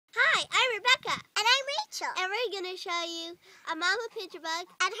and we're going to show you a mama pincher bug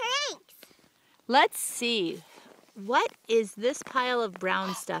and her eggs. Let's see. What is this pile of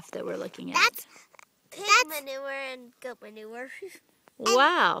brown stuff that we're looking at? That's pig manure and goat manure.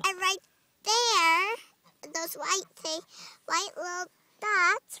 Wow. And right there, those white little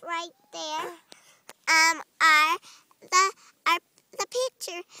dots right there, are the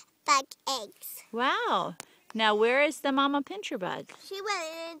pincher bug eggs. Wow. Now, where is the mama pincher bug? She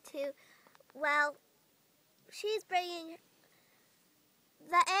went into, well, she's bringing,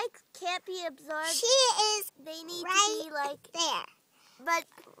 the eggs can't be absorbed. They need to be like there. But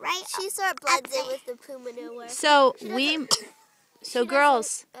she sort of blends in with the poo manure. So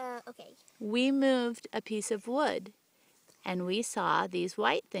girls, okay. We moved a piece of wood and we saw these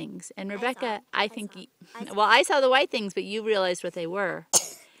white things. And Rebecca, I saw the white things, but you realized what they were.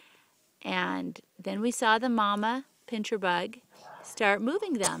 And then we saw the mama pincher bug start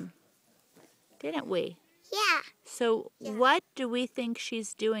moving them, didn't we? Yeah. So what do we think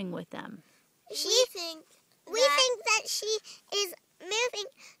she's doing with them? We think that she is moving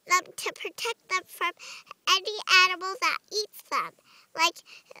them to protect them from any animal that eats them,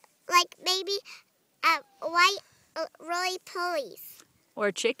 like maybe white roly-polies.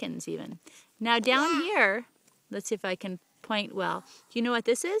 Or chickens even. Now down here, let's see if I can point well. Do you know what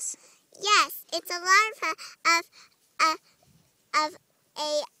this is? Yes, it's a larva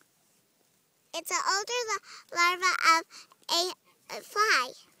it's an older larva of a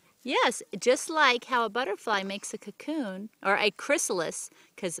fly. Yes, just like how a butterfly makes a cocoon, or a chrysalis,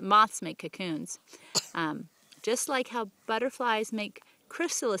 because moths make cocoons. Just like how butterflies make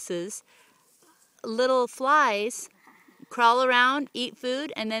chrysalises, little flies crawl around, eat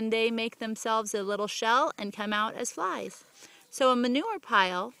food, and then they make themselves a little shell and come out as flies. So a manure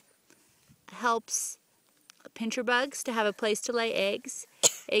pile helps pincher bugs to have a place to lay eggs.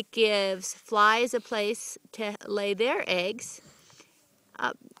 It gives flies a place to lay their eggs.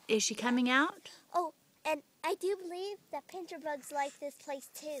 Is she coming out? Oh, and I do believe that pincher bugs like this place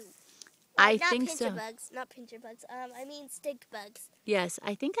too. I think so. Not pincher bugs. I mean stink bugs. Yes,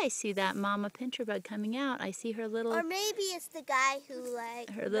 I think I see that mama pincher bug coming out. I see her little... Or maybe it's the guy who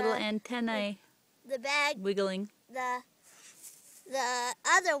her little antennae the bag wiggling. The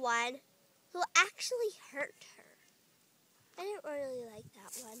other one who actually hurt her. I didn't really like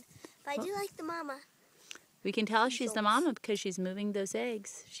that one, but I do like the mama. We can tell she's the mama because she's moving those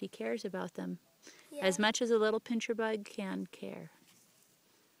eggs. She cares about them as much as a little pincher bug can care.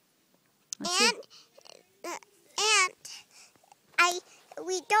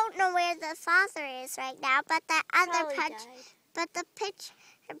 We don't know where the father is right now, but the the pincher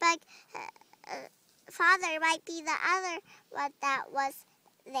bug father might be the other one that was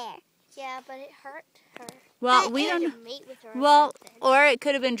there. Yeah, but it hurt her. Well, we don't know. Well, or it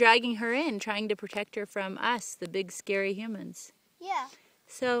could have been dragging her in, trying to protect her from us, the big scary humans. Yeah.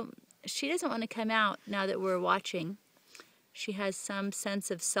 So she doesn't want to come out now that we're watching. She has some sense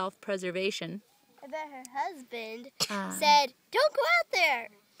of self-preservation. I bet her husband said, "Don't go out there.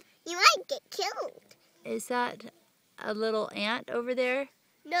 You might get killed." Is that a little ant over there?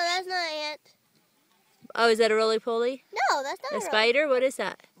 No, that's not an ant. Oh, is that a roly-poly? No, that's not a spider? What is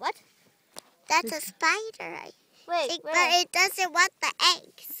that? What? That's a spider. Wait, but it doesn't want the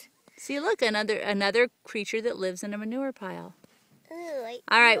eggs. See, look, another creature that lives in a manure pile. Ooh,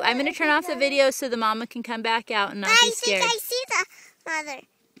 all right, I'm going to turn off the video so the mama can come back out and not be scared. I think I see the mother.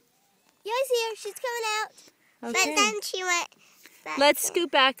 Yeah, I see her. She's coming out. Okay. But then she went back. Let's scoot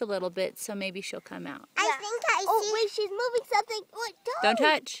back a little bit so maybe she'll come out. I think I see. Oh, wait, she's moving something. Wait, don't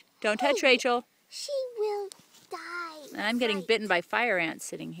touch. Don't touch, Rachel. She will die. And I'm getting bitten by fire ants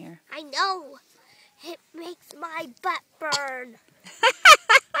sitting here. I know. It makes my butt burn.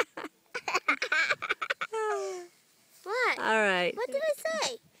 What? All right. What did I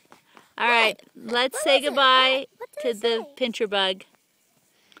say? All right. Let's say goodbye to the pincher bug.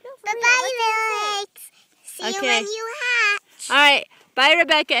 Bye-bye, Earwigs. See you when you hatch. All right. Bye,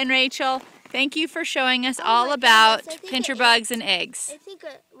 Rebecca and Rachel. Thank you for showing us all about pincher bugs and eggs.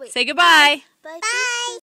 Say goodbye. Bye.